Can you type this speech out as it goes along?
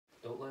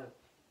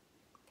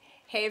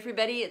Hey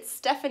everybody, it's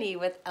Stephanie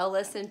with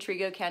Ellis and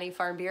Trigo County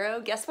Farm Bureau.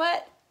 Guess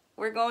what?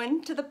 We're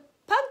going to the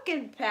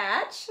pumpkin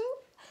patch.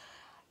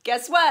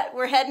 Guess what?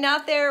 We're heading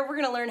out there. We're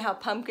gonna learn how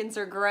pumpkins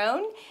are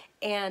grown,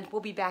 and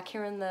we'll be back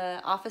here in the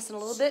office in a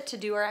little bit to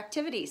do our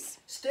activities.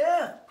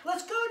 Steph,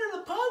 let's go to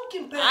the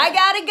pumpkin patch. I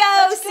gotta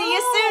go. See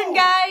you soon,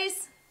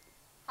 guys.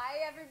 Hi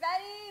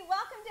everybody,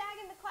 welcome to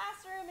Ag in the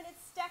Classroom, and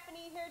it's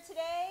Stephanie here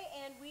today,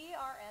 and we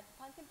are at the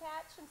pumpkin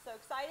patch. I'm so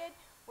excited.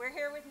 We're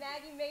here with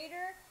Maggie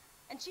Mader,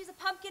 and she's a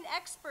pumpkin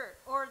expert,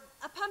 or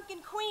a pumpkin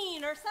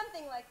queen, or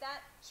something like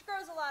that. She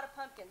grows a lot of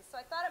pumpkins, so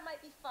I thought it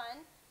might be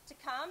fun to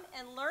come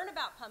and learn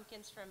about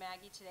pumpkins from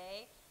Maggie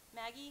today.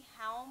 Maggie,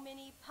 how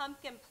many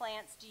pumpkin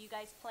plants do you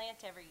guys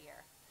plant every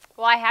year?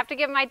 Well, I have to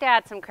give my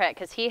dad some credit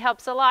because he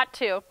helps a lot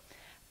too.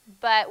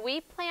 But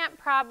we plant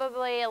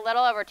probably a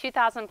little over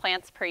 2,000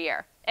 plants per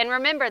year. And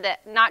remember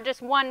that not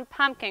just one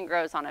pumpkin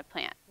grows on a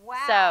plant. Wow.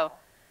 So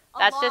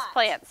that's A just lot.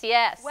 plants,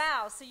 yes.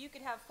 Wow, so you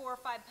could have 4 or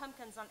 5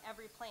 pumpkins on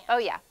every plant. Oh,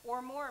 yeah.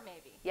 Or more,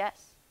 maybe.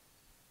 Yes.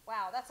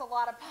 Wow, that's a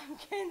lot of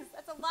pumpkins.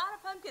 That's a lot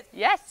of pumpkins.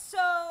 Yes.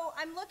 So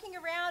I'm looking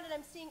around and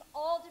I'm seeing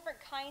all different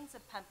kinds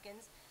of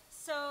pumpkins.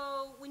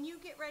 So when you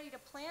get ready to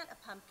plant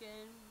a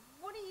pumpkin,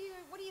 what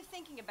are you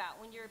thinking about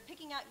when you're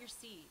picking out your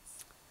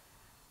seeds?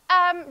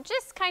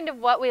 Just kind of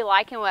what we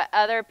like and what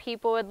other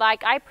people would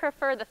like. I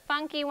prefer the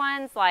funky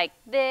ones like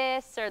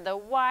this or the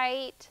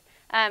white.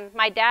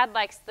 My dad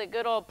likes the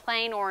good old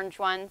plain orange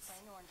ones.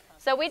 Plain orange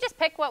pumpkins. So we just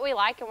pick what we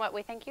like and what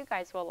we think you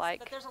guys will like.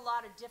 But there's a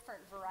lot of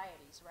different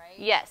varieties, right?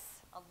 Yes.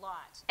 A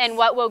lot. And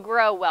what will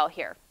grow well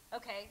here.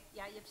 Okay,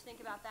 yeah, you have to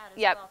think about that as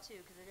Yep. well too,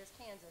 because it is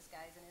Kansas,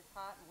 guys, and it's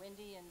hot and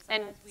windy, and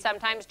And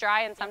sometimes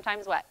dry and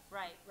sometimes wet.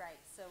 Right, right.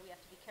 So we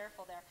have to be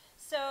careful there.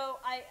 So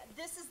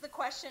this is the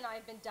question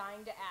I've been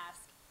dying to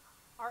ask.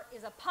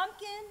 Is a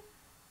pumpkin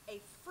a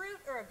fruit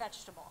or a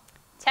vegetable?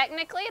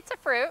 Technically, it's a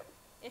fruit,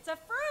 It's a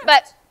fruit.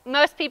 but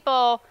most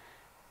people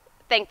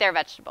think they're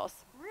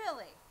vegetables.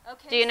 Really?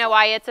 Okay. Do you know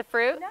why it's a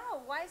fruit? No.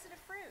 Why is it a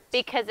fruit?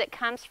 Because it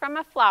comes from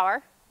a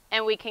flower,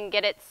 and we can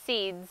get its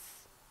seeds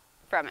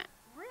from it.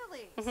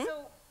 Really? Mhm.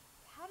 So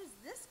how does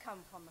this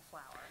come from the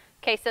flower?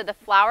 Okay, so the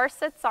flower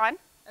sits on,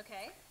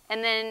 Okay.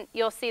 and then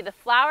you'll see the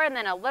flower and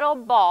then a little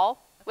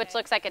ball, which Okay.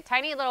 looks like a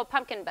tiny little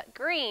pumpkin but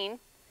green.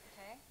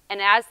 Okay.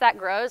 And as that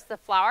grows, the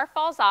flower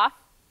falls off,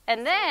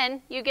 and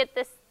then you get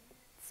this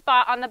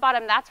spot on the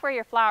bottom. That's where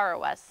your flower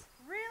was.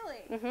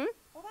 Really? Mm-hmm.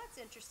 Well, that's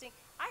interesting.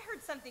 I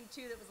heard something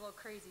too that was a little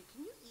crazy.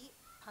 Can you eat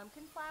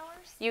pumpkin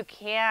flowers? You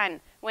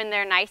can, when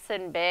they're nice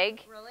and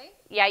big. Really?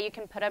 Yeah, you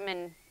can put them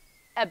in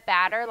a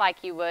batter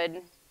like you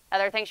would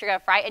other things you're going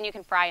to fry, and you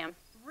can fry them.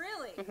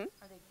 Really? Mhm.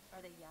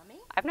 Are they yummy?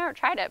 I've never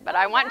tried it, but Oh,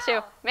 I want to.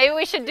 wow. Maybe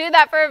we should do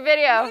that for a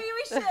video. Maybe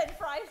we should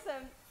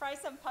fry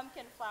some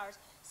pumpkin flowers.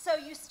 So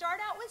you start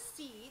out with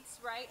seeds,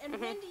 right? And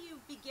when do you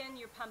begin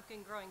your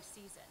pumpkin growing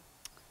season?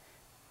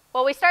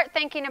 Well, we start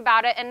thinking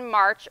about it in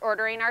March,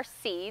 ordering our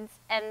seeds,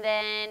 and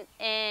then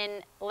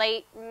in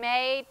late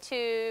May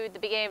to the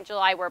beginning of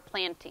July, we're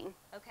planting.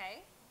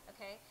 Okay.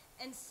 Okay.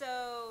 And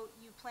so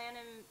you plant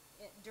them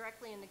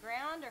directly in the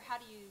ground, or how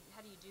do you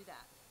do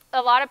that?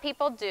 A lot of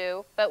people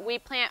do, but we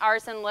plant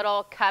ours in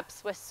little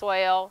cups with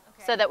soil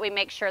Okay. so that we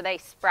make sure they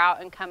sprout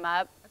and come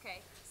up.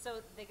 Okay.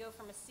 So they go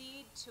from a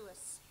seed to a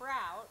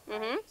sprout, Mhm.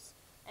 right?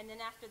 And then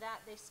after that,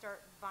 they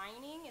start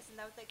vining. Isn't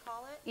that what they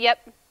call it?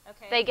 Yep,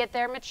 Okay. they get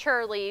their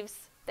mature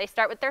leaves. They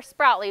start with their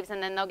sprout leaves,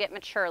 and then they'll get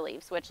mature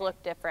leaves, which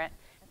look different.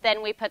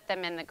 Then we put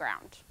them in the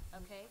ground.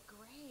 Okay.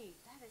 Great.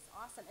 That is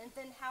awesome. And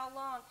then how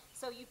long?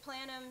 So you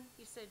plant them.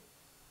 You said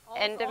all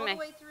End of the May.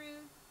 way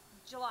through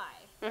July.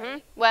 hmm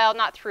Right? Well,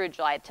 not through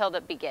July, till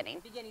the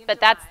beginning. Beginning of But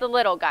that's the July.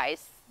 little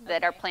guys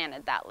that are Okay.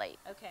 planted that late.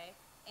 Okay,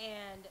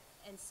 and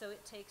so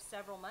it takes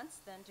several months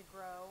then to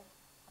grow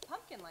a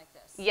pumpkin like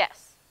this.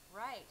 Yes.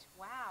 Right.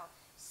 Wow.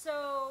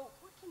 So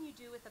what can you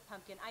do with a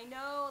pumpkin? I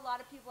know a lot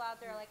of people out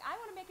there are like, I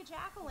want to make a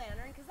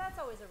jack-o'-lantern, because that's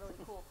always a really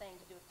cool thing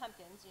to do with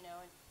pumpkins, you know.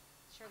 And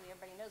surely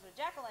everybody knows what a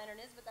jack-o'-lantern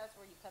is, but that's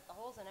where you cut the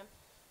holes in them.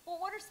 Well,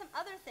 what are some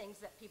other things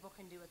that people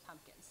can do with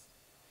pumpkins?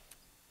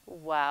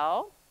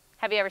 Well,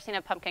 have you ever seen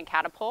a pumpkin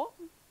catapult?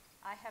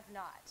 I have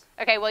not.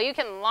 Okay, well, you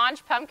can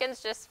launch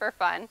pumpkins just for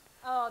fun.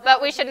 Oh, that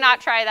But would we should be- not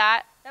try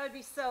that. That would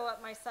be so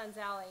up my son's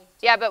alley.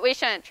 Yeah, but we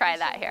shouldn't try We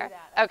that shouldn't do here.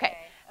 that. Okay.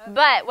 Okay.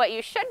 But what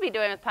you should be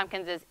doing with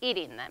pumpkins is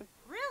eating them.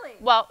 Really?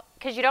 Well,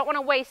 because you don't want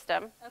to waste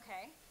them,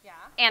 Okay. Yeah.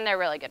 and they're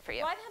really good for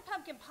you. Well, I've had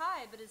pumpkin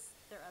pie, but is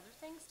there other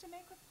things to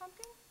make with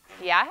pumpkin?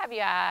 Yeah, have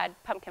you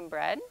had pumpkin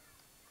bread?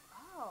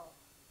 Oh,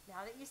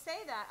 now that you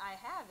say that, I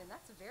have, and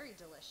that's very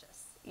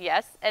delicious.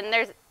 Yes, and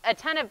there's a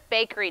ton of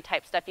bakery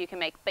type stuff you can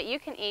make, but you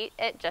can eat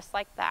it just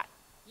like that.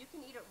 You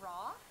can eat it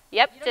raw?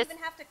 Yep, You don't just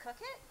even have to cook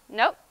it?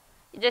 nope.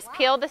 You just Wow.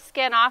 peel the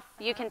skin off.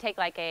 You can take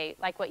like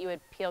what you would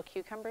peel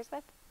cucumbers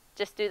with.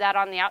 Just do that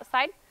on the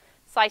outside.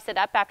 Slice it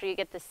up after you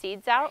get the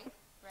seeds out.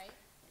 Right.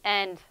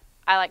 And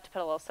I like to put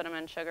a little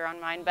cinnamon sugar on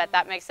mine, but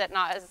that makes it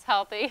not as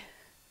healthy.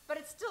 But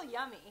it's still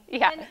yummy.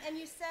 Yeah. And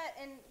you said,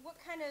 and what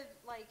kind of,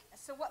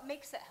 so what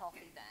makes it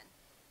healthy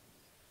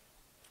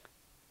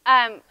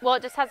then? Well,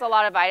 it just has a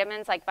lot of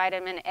vitamins, like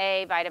vitamin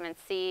A, vitamin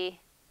C,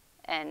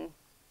 and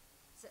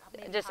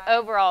maybe Just high,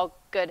 overall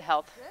good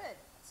health. good.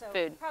 So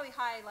food. probably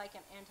high like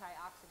in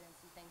antioxidants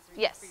and things that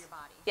are Yes. good for your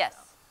body. Yes.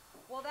 So.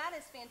 Well, that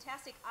is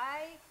fantastic.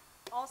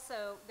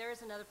 There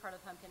is another part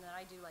of the pumpkin that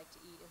I do like to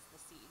eat is the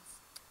seeds.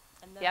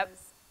 And those Yep.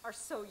 are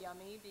so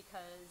yummy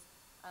because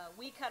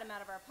we cut them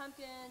out of our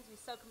pumpkins, we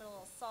soak them in a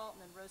little salt,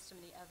 and then roast them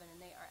in the oven,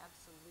 and they are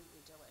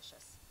absolutely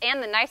delicious.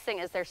 And the nice thing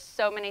is there's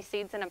so many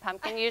seeds in a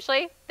pumpkin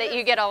usually that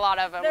you get a lot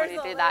of them when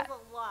you do that.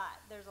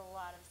 There's a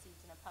lot of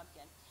seeds in a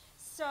pumpkin.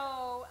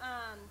 So,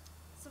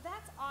 so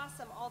that's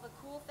awesome, all the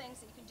cool things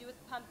that you can do with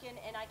the pumpkin,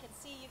 and I can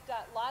see you've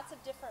got lots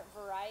of different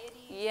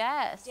varieties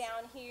Yes.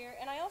 down here.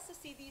 And I also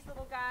see these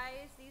little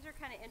guys. These are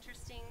kind of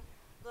interesting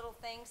little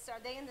things. So are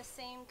they in the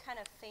same kind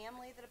of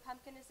family that a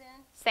pumpkin is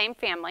in? Same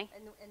family.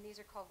 And these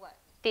are called what?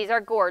 These are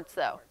gourds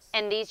though, Gourds.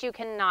 and these you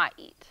cannot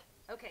eat.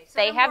 Okay, so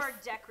They they're have more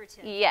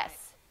decorative. Yes. Right?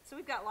 So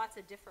we've got lots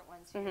of different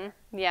ones here.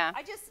 Yeah.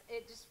 It just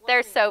They're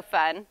lets me- so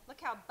fun. Look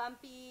how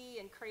bumpy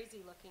and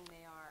crazy looking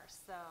they are.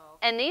 So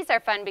And these are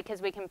fun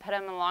because we can put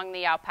them along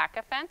the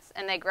alpaca fence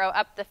and they grow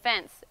up the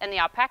fence and the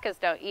alpacas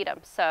don't eat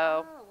them.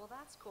 So oh, well,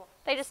 that's cool.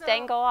 they just So,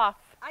 dangle off.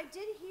 I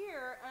did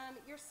hear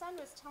your son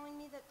was telling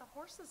me that the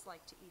horses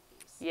like to eat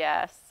these.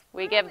 Yes.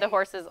 We give the Really?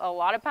 horses a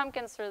lot of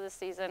pumpkins for the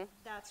season.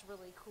 That's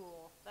really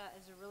cool. That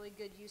is a really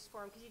good use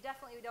for them because you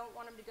definitely don't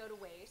want them to go to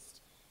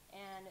waste.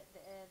 And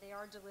they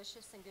are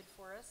delicious and good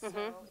for us, so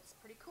it's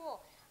pretty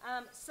cool.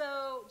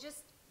 So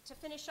just to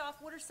finish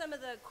off, what are some of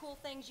the cool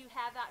things you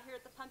have out here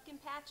at the Pumpkin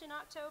Patch in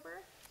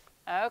October?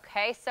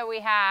 Okay, so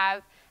we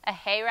have a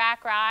hay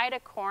rack ride,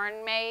 a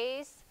corn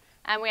maze,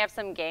 and we have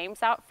some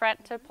games out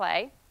front to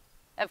play.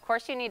 Of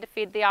course, you need to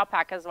feed the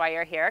alpacas while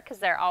you're here because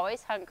they're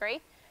always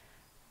hungry.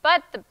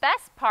 But the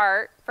best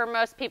part for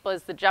most people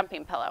is the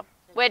jumping pillow,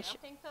 which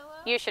Jumping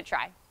pillow? you should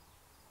try.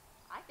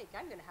 I think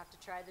I'm going to have to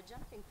try the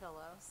jumping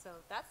pillow. So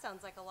that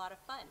sounds like a lot of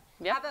fun.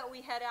 Yep. How about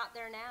we head out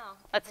there now?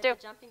 Let's hit do.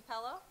 the jumping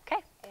pillow.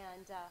 Okay.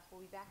 And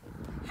we'll be back.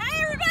 Hi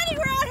everybody,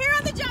 we're out here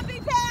on the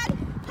jumping pad,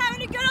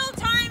 having a good old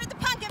time at the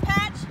Pumpkin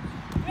Patch.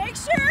 Make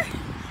sure,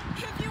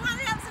 if you want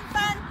to have some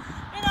fun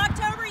in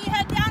October, you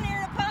head down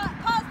here to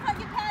Paul's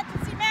Pumpkin Patch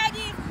and see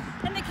Maggie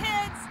and the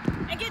kids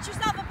and get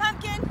yourself a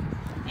pumpkin.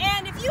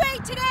 And if you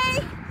ate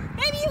today,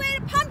 maybe you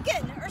ate a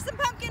pumpkin or some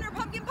pumpkin or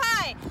pumpkin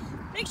pie.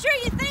 Make sure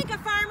you thank a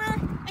farmer,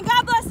 and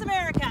God bless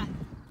America.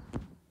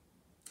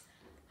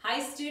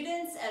 Hi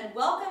students, and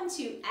welcome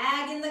to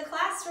Ag in the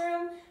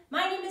Classroom.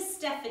 My name is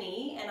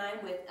Stephanie and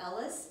I'm with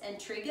Ellis and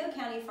Trego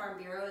County Farm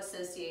Bureau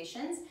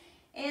Associations,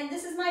 and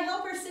this is my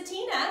helper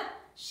Satina.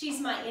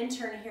 She's my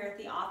intern here at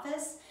the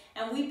office,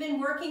 and we've been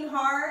working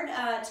hard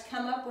to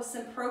come up with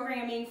some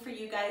programming for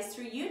you guys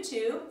through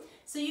YouTube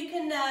so you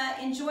can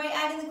enjoy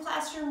Ag in the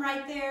Classroom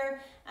right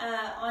there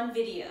on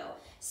video.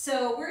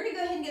 So we're going to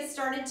go ahead and get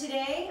started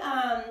today.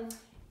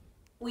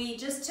 We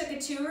just took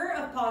a tour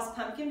of Paul's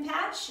Pumpkin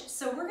Patch,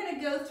 so we're going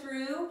to go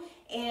through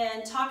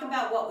and talk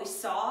about what we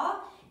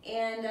saw,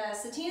 and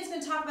Satina's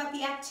going to talk about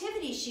the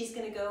activities she's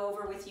going to go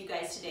over with you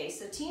guys today.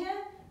 So Tina,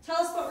 tell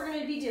us what we're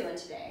going to be doing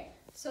today.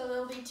 So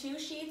there'll be 2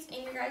 sheets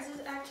in your guys'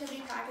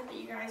 activity packet that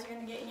you guys are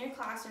going to get in your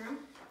classroom.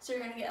 So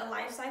you're going to get a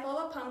life cycle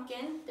of a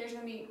pumpkin. There's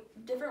going to be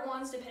different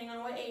ones depending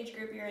on what age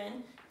group you're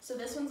in. So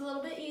this one's a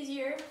little bit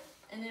easier,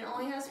 and it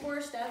only has 4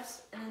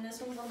 steps, and then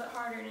this one's a little bit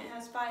harder, and it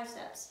has 5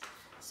 steps.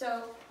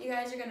 So you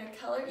guys are going to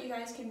color, you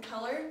guys can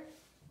color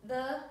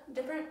the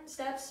different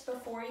steps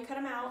before you cut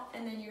them out,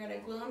 and then you're going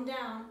to glue them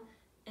down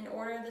in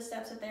order of the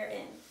steps that they're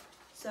in.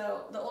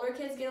 So the older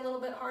kids get a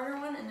little bit harder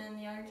one, and then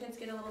the younger kids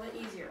get a little bit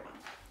easier one.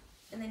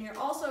 And then you're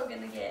also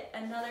going to get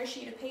another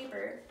sheet of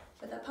paper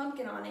with a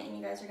pumpkin on it, and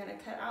you guys are going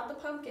to cut out the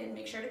pumpkin.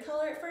 Make sure to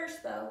color it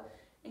first though,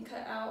 and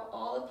cut out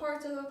all the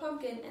parts of the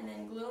pumpkin, and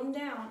then glue them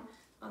down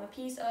on a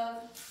piece of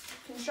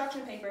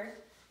construction paper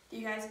that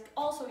you guys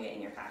also get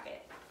in your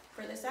packet.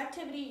 For this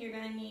activity, you're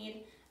going to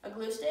need a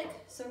glue stick,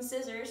 some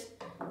scissors,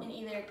 and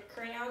either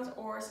crayons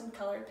or some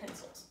colored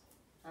pencils.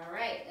 All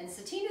right, and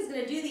Satina's going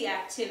to do the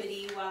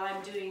activity while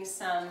I'm doing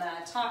some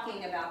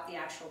talking about the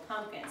actual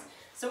pumpkins.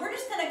 So we're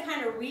just going to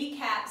kind of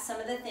recap some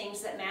of the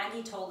things that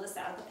Maggie told us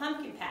out of the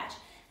pumpkin patch.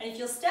 And if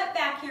you'll step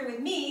back here with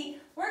me,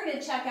 we're going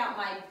to check out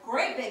my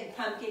great big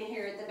pumpkin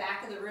here at the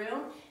back of the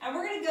room. And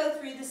we're going to go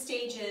through the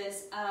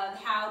stages of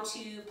how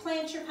to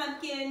plant your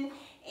pumpkin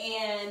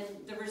and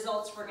the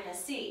results we're going to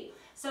see.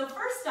 So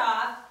first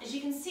off, as you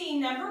can see,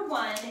 number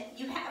 1,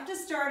 you have to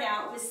start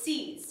out with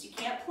seeds. You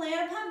can't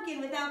plant a pumpkin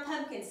without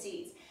pumpkin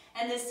seeds.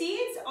 And the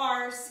seeds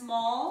are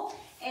small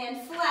and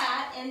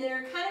flat, and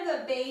they're kind of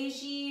a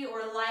beigey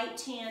or light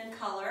tan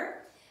color.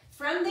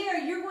 From there,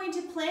 you're going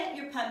to plant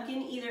your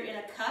pumpkin either in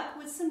a cup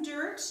with some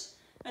dirt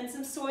and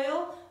some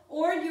soil,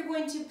 or you're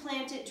going to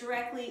plant it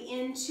directly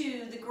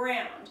into the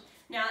ground.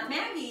 Now at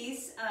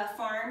Maggie's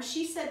farm,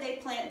 she said they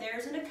plant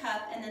theirs in a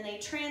cup and then they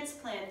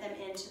transplant them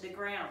into the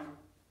ground.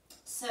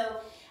 So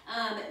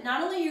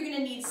not only you're going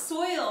to need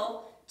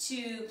soil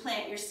to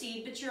plant your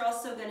seed, but you're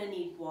also going to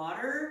need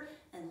water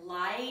and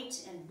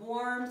light and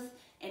warmth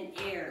and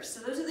air. So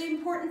those are the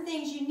important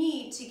things you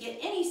need to get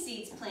any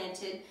seeds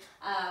planted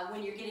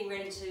when you're getting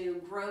ready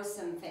to grow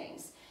some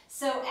things.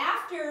 So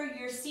after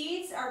your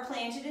seeds are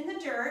planted in the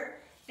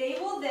dirt, they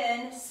will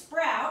then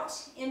sprout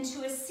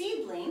into a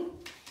seedling.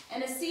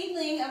 And a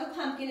seedling of a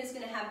pumpkin is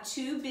going to have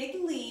 2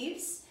 big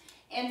leaves.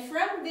 And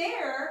from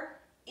there,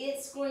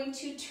 it's going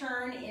to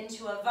turn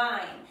into a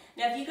vine.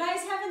 Now, if you guys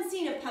haven't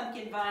seen a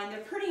pumpkin vine,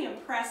 they're pretty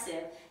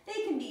impressive.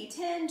 They can be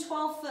 10,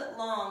 12 foot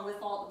long with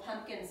all the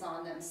pumpkins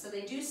on them. So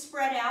they do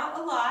spread out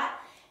a lot.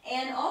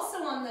 And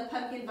also on the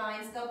pumpkin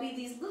vines, there'll be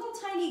these little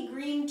tiny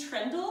green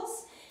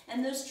trendles.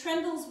 And those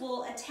trendles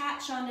will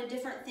attach onto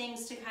different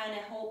things to kind of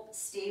help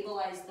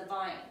stabilize the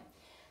vine.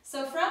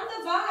 So from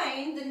the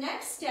vine, the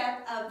next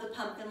step of the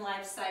pumpkin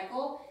life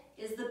cycle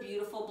is the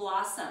beautiful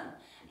blossom.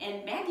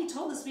 And Maggie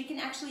told us we can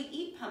actually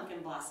eat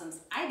pumpkin blossoms.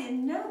 I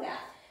didn't know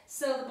that.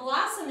 So the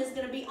blossom is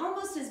going to be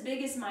almost as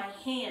big as my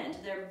hand.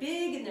 They're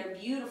big and they're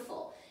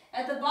beautiful.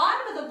 At the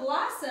bottom of the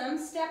blossom,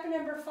 step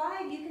number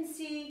 5, you can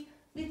see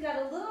we've got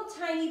a little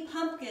tiny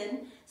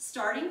pumpkin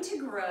starting to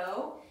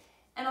grow.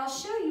 And I'll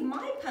show you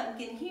my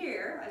pumpkin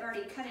here. I've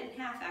already cut it in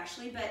half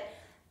actually, but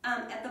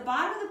at the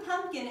bottom of the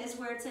pumpkin is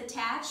where it's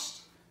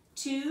attached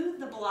to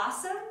the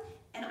blossom.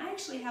 And I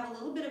actually have a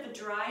little bit of a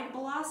dried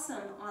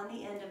blossom on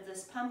the end of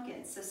this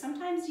pumpkin. So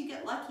sometimes you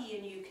get lucky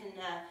and you can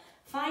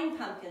find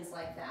pumpkins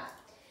like that.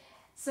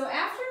 So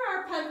after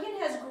our pumpkin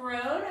has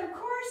grown, of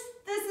course,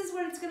 this is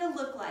what it's going to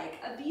look like,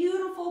 a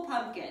beautiful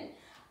pumpkin.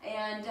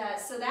 And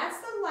so that's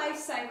the life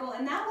cycle,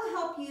 and that will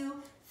help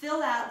you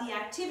fill out the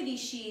activity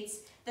sheets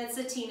that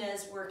Satina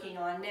is working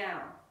on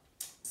now.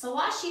 So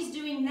while she's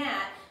doing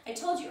that, I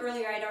told you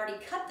earlier I'd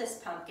already cut this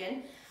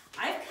pumpkin.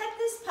 I've cut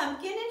this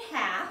pumpkin in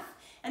half,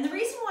 and the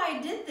reason why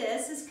I did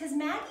this is because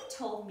Maggie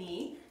told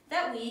me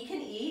that we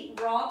can eat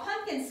raw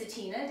pumpkin,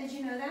 Satina. Did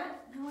you know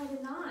that? No, I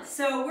did not.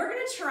 So we're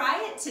going to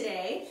try it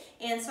today,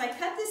 and so I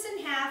cut this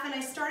in half, and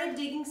I started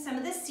digging some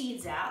of the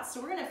seeds out.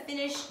 So we're going to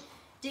finish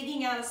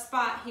digging out a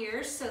spot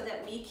here so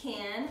that we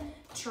can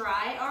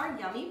try our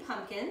yummy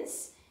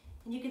pumpkins.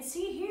 And you can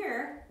see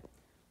here,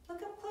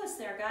 look up close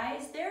there,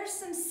 guys. There's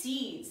some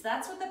seeds.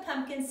 That's what the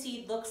pumpkin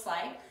seed looks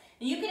like.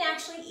 And you can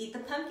actually eat the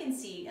pumpkin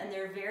seed, and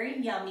they're very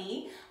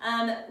yummy.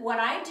 What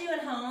I do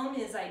at home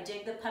is I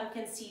dig the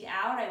pumpkin seed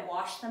out, I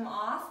wash them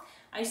off,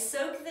 I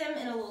soak them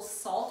in a little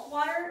salt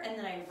water, and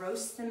then I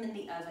roast them in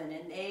the oven.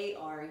 And they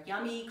are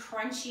yummy,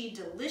 crunchy,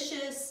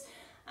 delicious,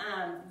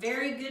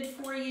 very good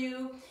for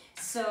you.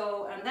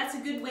 So that's a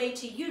good way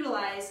to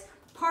utilize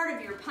part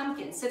of your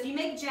pumpkin. So if you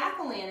make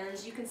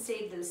jack-o'-lanterns, you can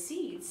save those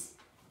seeds,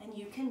 and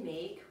you can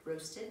make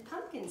roasted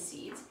pumpkin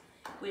seeds,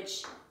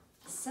 which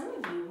some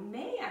of you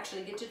may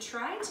actually get to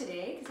try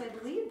today, because I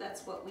believe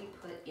that's what we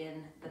put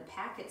in the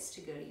packets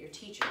to go to your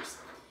teachers.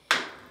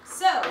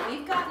 So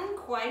we've gotten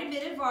quite a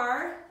bit of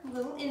our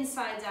little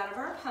insides out of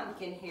our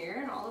pumpkin here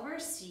and all of our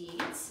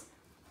seeds.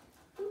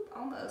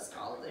 Almost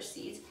all of their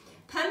seeds.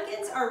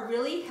 Pumpkins are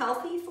really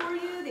healthy for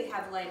you. They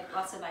have like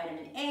lots of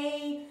vitamin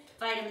A,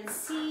 vitamin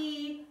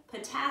C,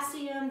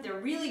 potassium. They're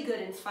really good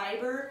in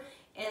fiber,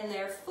 and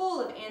they're full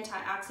of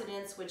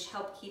antioxidants which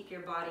help keep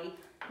your body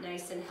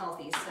nice and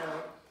healthy.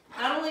 So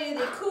not only are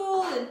they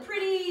cool and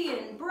pretty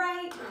and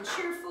bright and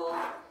cheerful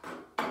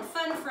and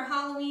fun for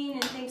Halloween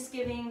and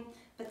Thanksgiving,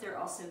 but they're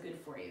also good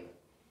for you.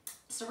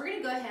 So we're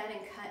gonna go ahead and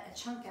cut a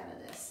chunk out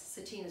of this.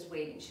 Satina's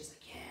waiting. She's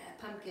like,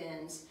 yeah,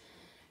 pumpkins.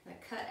 I'm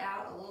gonna cut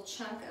out a little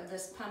chunk of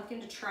this pumpkin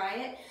to try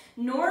it.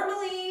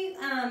 Normally,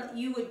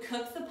 you would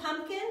cook the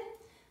pumpkin.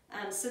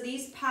 So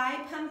these pie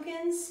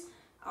pumpkins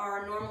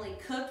are normally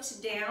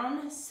cooked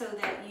down so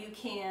that you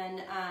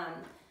can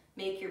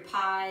make your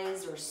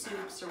pies or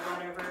soups or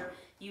whatever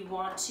you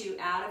want to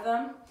out of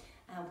them.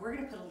 We're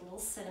gonna put a little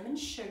cinnamon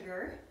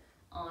sugar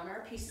on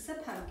our pieces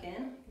of pumpkin.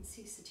 You can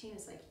see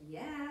Satina's like,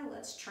 yeah,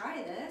 let's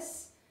try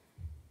this.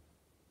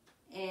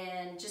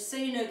 And just so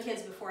you know,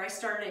 kids, before I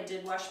started, I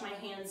did wash my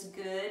hands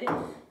good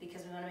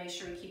because we want to make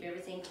sure we keep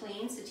everything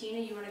clean.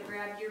 Satina, you want to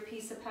grab your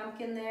piece of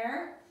pumpkin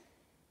there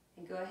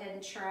and go ahead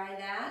and try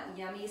that.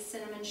 Yummy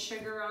cinnamon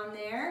sugar on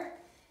there.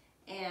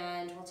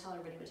 And we'll tell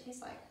everybody what it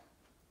tastes like.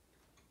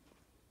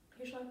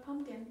 Tastes like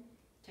pumpkin.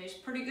 Tastes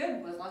pretty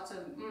good with lots of,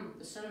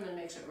 the cinnamon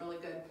makes it really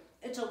good.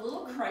 It's a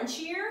little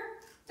crunchier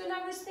than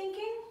I was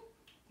thinking,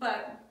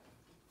 but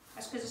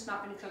that's because it's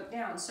not been cooked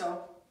down.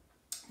 So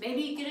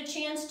maybe you get a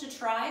chance to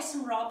try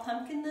some raw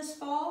pumpkin this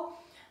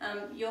fall.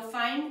 You'll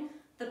find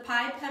the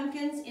pie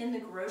pumpkins in the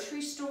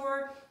grocery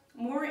store,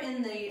 more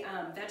in the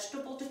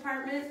vegetable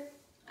department.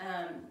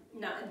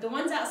 The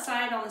ones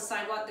outside on the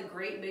sidewalk, the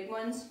great big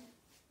ones,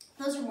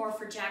 those are more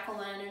for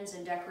jack-o'-lanterns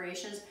and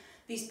decorations.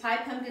 These pie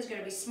pumpkins are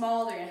going to be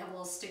small. They're going to have a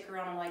little sticker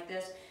on them like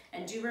this.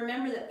 And do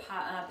remember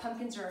that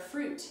pumpkins are a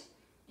fruit.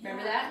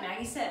 Remember that?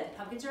 Maggie said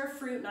pumpkins are a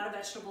fruit, not a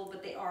vegetable,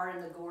 but they are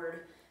in the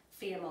gourd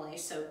family.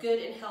 So good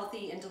and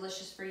healthy and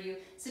delicious for you.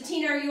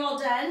 Satina, are you all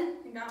done?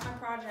 I got my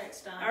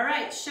projects done. All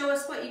right, show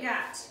us what you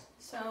got.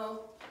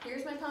 So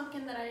here's my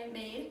pumpkin that I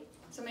made.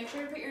 So make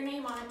sure to put your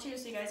name on it too,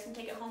 so you guys can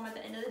take it home at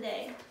the end of the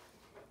day.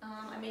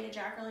 I made a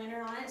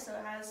jack-o'-lantern on it, so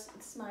it's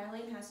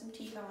smiling, has some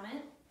teeth on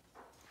it.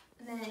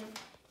 And then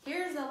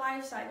here's the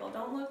life cycle.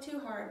 Don't look too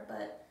hard,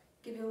 but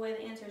give you away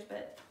the answers.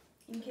 But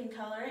you can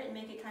color it and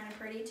make it kind of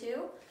pretty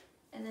too.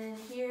 And then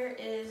here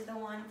is the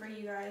one for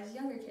you guys,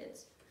 younger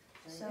kids.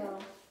 So,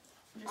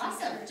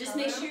 Awesome. Just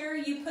make sure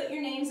you put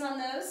your names on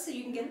those so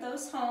you can get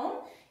those home.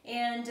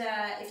 And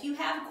if you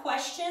have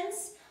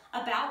questions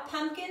about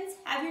pumpkins,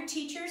 have your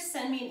teachers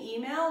send me an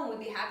email and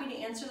we'd be happy to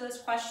answer those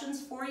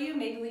questions for you.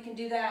 Maybe we can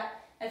do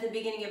that at the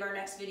beginning of our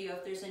next video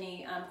if there's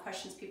any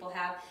questions people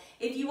have.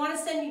 If you want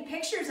to send me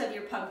pictures of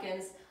your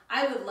pumpkins,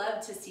 I would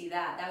love to see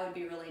that. That would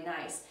be really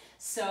nice.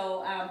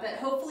 So, but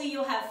hopefully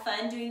you'll have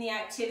fun doing the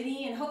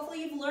activity, and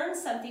hopefully you've learned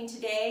something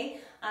today,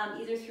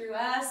 either through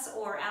us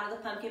or out of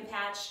the pumpkin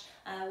patch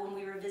when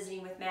we were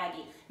visiting with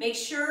Maggie. Make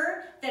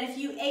sure that if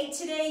you ate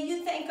today,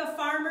 you thank a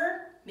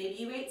farmer. Maybe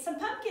you ate some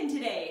pumpkin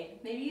today.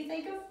 Maybe you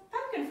think of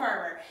Pumpkin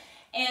Farmer.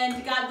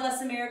 And God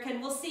bless America,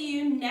 and we'll see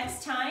you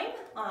next time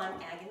on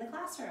Ag in the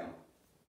Classroom.